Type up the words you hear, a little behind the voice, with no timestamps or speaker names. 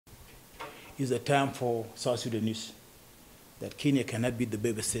is a time for South Sudanese that Kenya cannot be the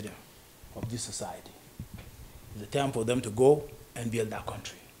babysitter of this society. It's a time for them to go and build their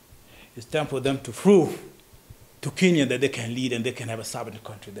country. It's time for them to prove to Kenya that they can lead and they can have a sovereign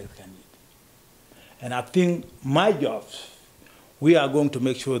country that they can lead. And I think my job, we are going to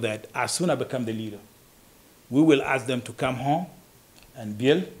make sure that as soon as I become the leader, we will ask them to come home and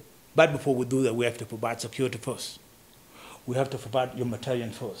build. But before we do that, we have to provide security first. We have to provide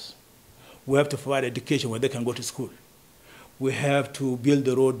humanitarian first. We have to provide education where they can go to school. We have to build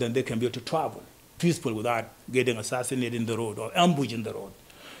the road that they can be able to travel peaceful without getting assassinated in the road or ambushed in the road.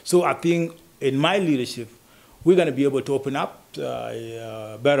 So I think in my leadership, we're going to be able to open up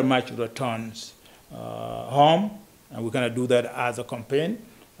very much returns home, and we're going to do that as a campaign.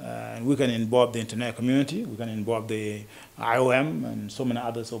 And we can involve the international community, we can involve the IOM and so many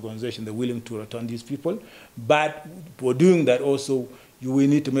other organizations that are willing to return these people. But for doing that also, we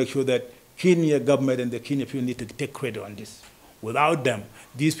need to make sure that Kenya government and the Kenya people need to take credit on this. Without them,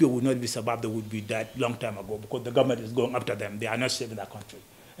 these people would not be survived, they would be dead long time ago because the government is going after them. They are not saving their country.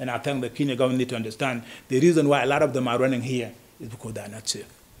 And I think the Kenya government need to understand the reason why a lot of them are running here is because they are not safe.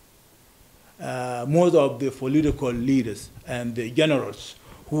 Most of the political leaders and the generals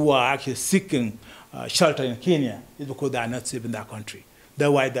who are actually seeking shelter in Kenya is because they are not safe in their country.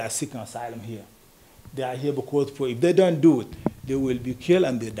 That's why they are seeking asylum here. They are here because if they don't do it, they will be killed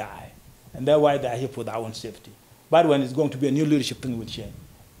and they die. And that's why they are here for their own safety. But when it's going to be a new leadership, thing will change.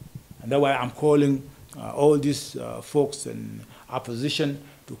 And that's why I'm calling all these folks in opposition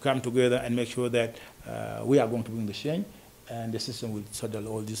to come together and make sure that we are going to bring the change and the system will settle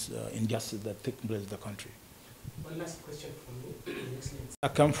all this injustice that takes place in the country. One last question from me. I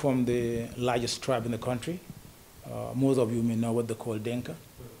come from the largest tribe in the country. Most of you may know what they call Denka.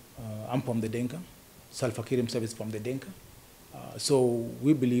 I'm from the Denka. Salva Kiir himself is from the Denka. So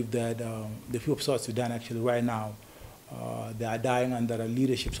we believe that the people of South Sudan actually right now, they are dying under a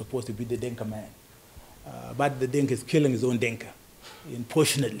leadership supposed to be the Denka man. But the Denka is killing his own Denka,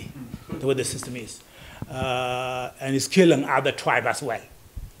 unfortunately, the way the system is. And he's killing other tribes as well.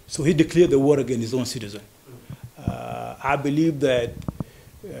 So he declared the war against his own citizen. I believe that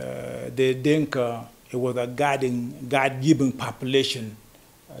the Denka, it was a God-given population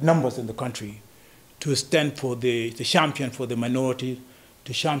numbers in the country to stand for the champion for the minority,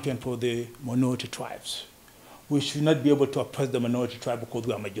 to champion for the minority tribes. We should not be able to oppress the minority tribe because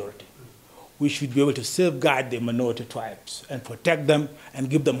we are majority. We should be able to safeguard the minority tribes and protect them and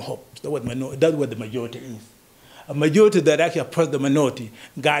give them hope. That's what the majority is. A majority that actually oppress the minority,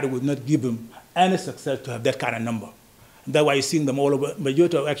 God will not give them any success to have that kind of number. And that's why you're seeing them all over.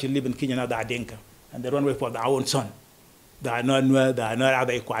 Majority of actually live in Kenya now, they are Denka. And they run away from their own son. They are not Nuer, they are not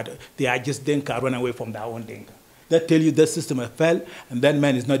other Equator. They are just Denka running away from their own Denka. That tells you that system has failed and that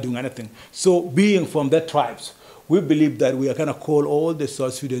man is not doing anything. So being from that tribes, we believe that we are going to call all the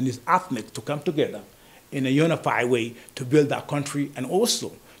South Sudanese ethnics to come together in a unified way to build our country and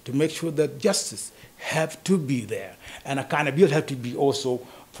also to make sure that justice have to be there and accountability have to be also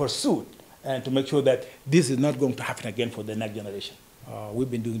pursued and to make sure that this is not going to happen again for the next generation. We've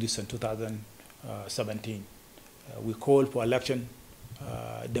been doing this in 2017. We called for election,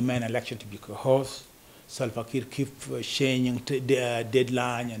 the main election to be coerced. Salva Kiir keep changing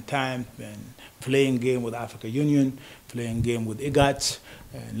deadline and time and playing game with African Union, playing game with IGAD,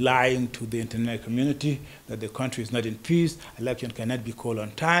 and lying to the international community that the country is not in peace, election cannot be called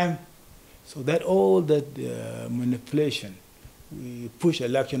on time. So that all that manipulation, we push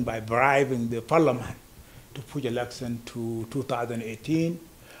election by bribing the parliament to push election to 2018.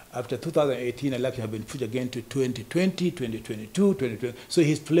 After 2018, election have been pushed again to 2020, 2022, 2020. So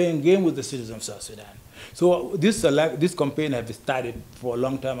he's playing game with the citizens of South Sudan. So this campaign has started for a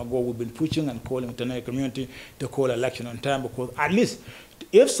long time ago. We've been pushing and calling the international community to call election on time because at least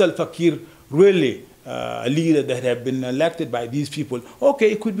if Salva Kiir really a leader that have been elected by these people,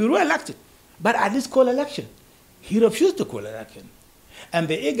 okay, it could be re-elected, but at least call election. He refused to call election. And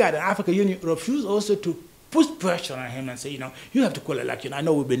the IGAD and African Union refused also to push pressure on him and say, you know, you have to call election. I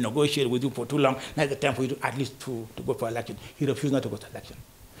know we've been negotiating with you for too long. Now it's the time for you to at least to go for election. He refused not to go to election.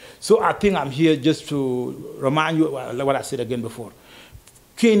 So I think I'm here just to remind you what I said again before.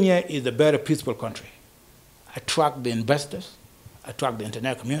 Kenya is a very peaceful country. Attract the investors, attract the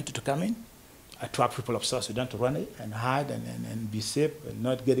international community to come in, attract people of South Sudan to run it and hide and be safe and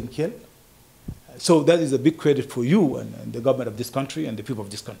not getting killed. So that is a big credit for you and the government of this country and the people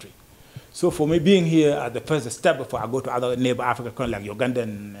of this country. So for me being here at the first step before I go to other neighbor African countries like Uganda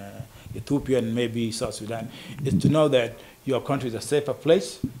and Ethiopia and maybe South Sudan, is to know that your country is a safer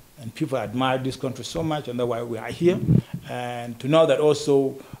place and people admire this country so much and that's why we are here. And to know that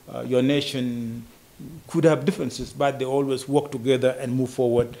also your nation could have differences, but they always work together and move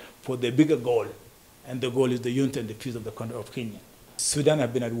forward for the bigger goal. And the goal is the unity and the peace of the country of Kenya. Sudan has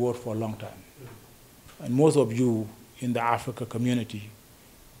been at war for a long time. And most of you in the Africa community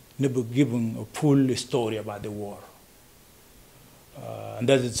never given a full story about the war. And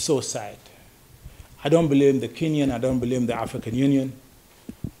that is so sad. I don't blame the Kenyan, I don't blame the African Union.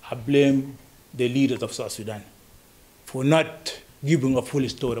 I blame the leaders of South Sudan for not giving a full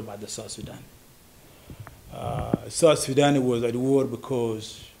story about the South Sudan. South Sudan was at war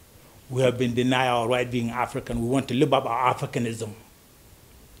because we have been denied our right being African. We want to live up our Africanism,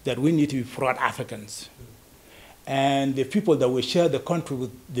 that we need to be proud Africans. And the people that we share the country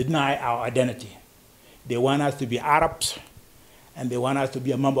with deny our identity. They want us to be Arabs, and they want us to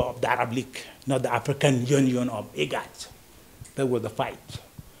be a member of the Arab League, not the African Union of IGAD. That was the fight.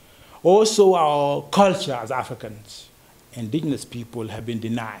 Also, our culture as Africans, indigenous people, have been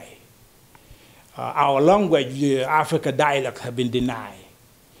denied. Our language, Africa dialects, have been denied.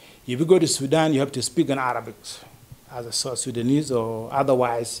 If you go to Sudan, you have to speak in Arabic as a South Sudanese, or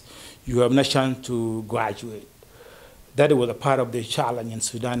otherwise you have no chance to graduate. That was a part of the challenge in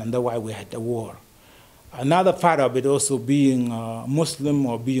Sudan, and that's why we had the war. Another part of it also being a Muslim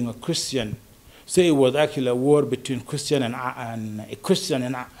or being a Christian. So it was actually a war between Christian and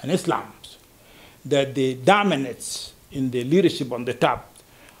Islam. That the dominance in the leadership on the top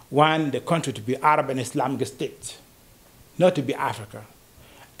want the country to be Arab and Islamic state, not to be Africa.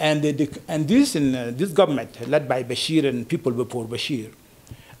 And this government, led by Bashir and people before Bashir,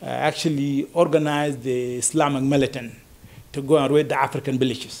 actually organized the Islamic militant to go and raid the African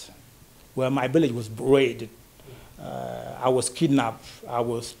villages, where my village was raided. I was kidnapped. I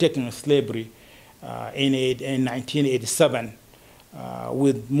was taken into slavery in 1987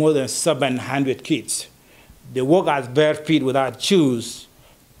 with more than 700 kids. They walk as bare feet without shoes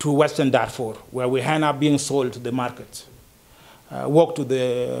to Western Darfur, where we end up being sold to the market. Walk to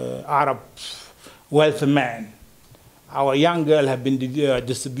the Arab wealthy man. Our young girls have been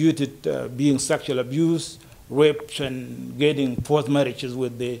distributed, being sexually abused, raped, and getting forced marriages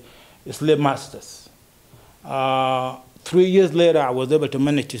with the slave masters. 3 years later, I was able to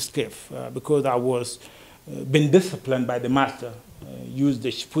manage to escape because I was been disciplined by the master.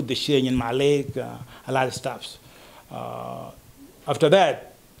 Put the chain in my leg, a lot of stuff. After that,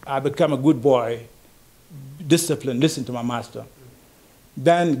 I became a good boy, disciplined, listen to my master.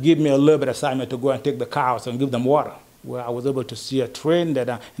 Then give me a little bit of assignment to go and take the cows and give them water, where I was able to see a train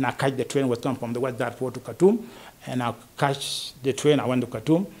and I catch the train was coming from the West Darfur to Khartoum, and I catch the train, I went to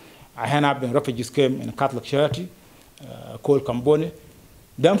Khartoum. I ended up in refugees camp in a Catholic charity called Kamboni.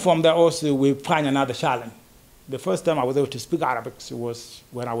 Then from there also we find another challenge. The first time I was able to speak Arabic was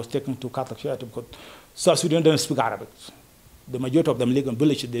when I was taken to Catholic charity, because South Sudan don't speak Arabic. The majority of them live in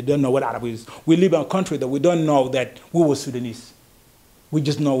villages, they don't know what Arabic is. We live in a country that we don't know that we were Sudanese. We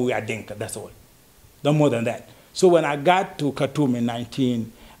just know we are Dinka, that's all. No more than that. So when I got to Khartoum in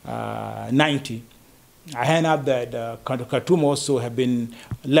 1990, I ended up that Khartoum also had been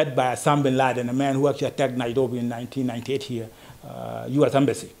led by Osama bin Laden, a man who actually attacked Nairobi in 1998 here, U.S.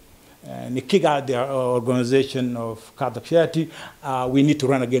 Embassy. And he kicked out the organization of Catholic Charity. We need to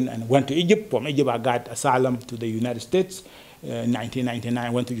run again, and went to Egypt. From Egypt, I got asylum to the United States. In 1999,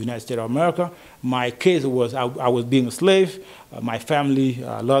 I went to the United States of America. My case was I was being a slave. My family,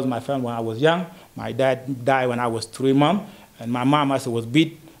 lost my family when I was young. My dad died when I was 3 months. And my mom also was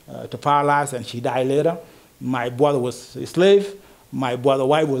beat to paralyze, and she died later. My brother was a slave. My brother's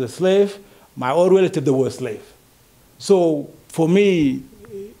wife was a slave. My old relative, they were a slave. So for me,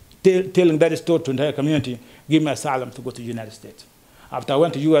 telling that story to the entire community gave me asylum to go to the United States. After I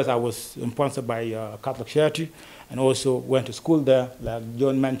went to the U.S., I was sponsored by Catholic Charity, and also went to school there. Like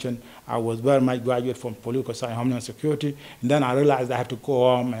John mentioned, I was very much graduate from political science, homeland security. And then I realized I have to go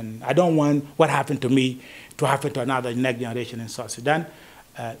home, and I don't want what happened to me to happen to another next generation in South Sudan.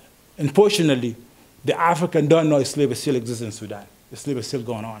 Unfortunately, the African don't know slavery still exists in Sudan. The slavery is still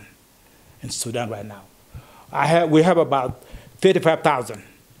going on in Sudan right now. We have about 35,000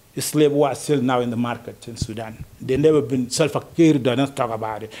 slaves who are still now in the market in Sudan. They've never been, Kiir does not talk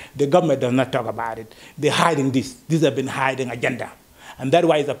about it. The government does not talk about it. They're hiding this. These have been hiding agenda. And that's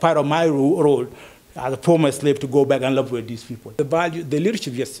why it's a part of my role as a former slave to go back and live with these people. The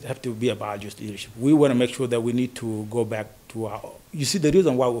leadership just have to be about just leadership. We want to make sure that we need to go back to our, you see the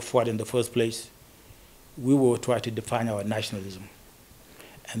reason why we fought in the first place, we will try to define our nationalism.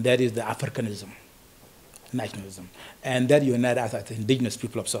 And that is the Africanism. Nationalism, and that unite us as indigenous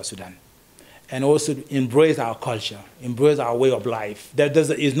people of South Sudan, and also embrace our culture, embrace our way of life.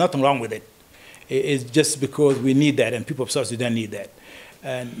 There's nothing wrong with it. It's just because we need that, and people of South Sudan need that.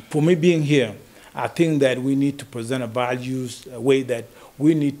 And for me being here, I think that we need to present a values, a way that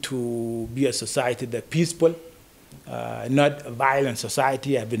we need to be a society that peaceful, not a violent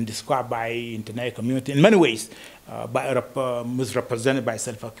society, have been described by international community in many ways, misrepresented by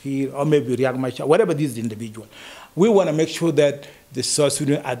Salva Kiir or maybe Riek Machar, whatever these individual. We want to make sure that the South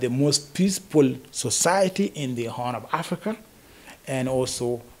Sudan are the most peaceful society in the Horn of Africa and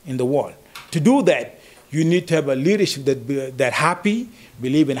also in the world. To do that, you need to have a leadership that happy,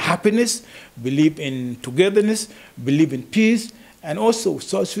 believe in happiness, believe in togetherness, believe in peace, and also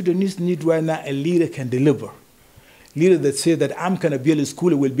South Sudanese need right now a leader can deliver. Leader that says that I'm going to build a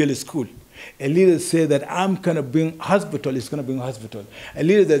school, will build a school. A leader that says that I'm going to bring hospital, is going to bring a hospital. A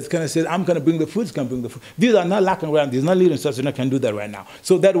leader that's going to say I'm going to bring the food, is going to bring the food. These are not lacking around. There's no leader in South Sudan can do that right now.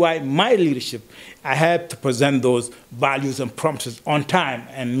 So that's why my leadership, I have to present those values and promises on time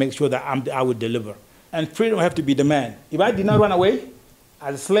and make sure that I would deliver. And freedom have to be demand. If I did not run away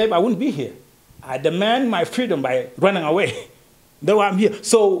as a slave, I wouldn't be here. I demand my freedom by running away. That's why I'm here.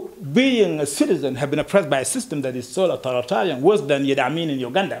 So being a citizen, have been oppressed by a system that is so authoritarian, worse than Idi Amin in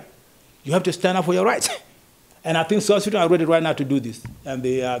Uganda, you have to stand up for your rights. And I think South Sudan are ready right now to do this. And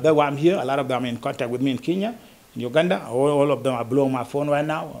that's why I'm here. A lot of them are in contact with me in Kenya, in Uganda. All of them are blowing my phone right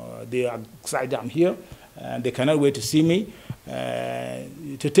now. They are excited I'm here. And they cannot wait to see me,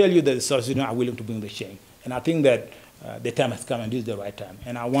 to tell you that the South Sudan are willing to bring the change. And I think that the time has come and this is the right time.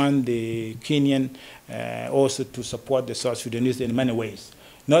 And I want the Kenyan also to support the South Sudanese in many ways.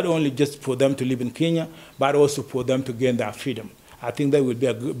 Not only just for them to live in Kenya, but also for them to gain their freedom. I think that will be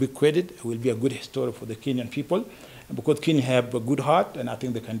a big credit. It will be a good story for the Kenyan people. Because Kenya have a good heart, and I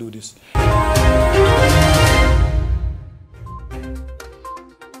think they can do this.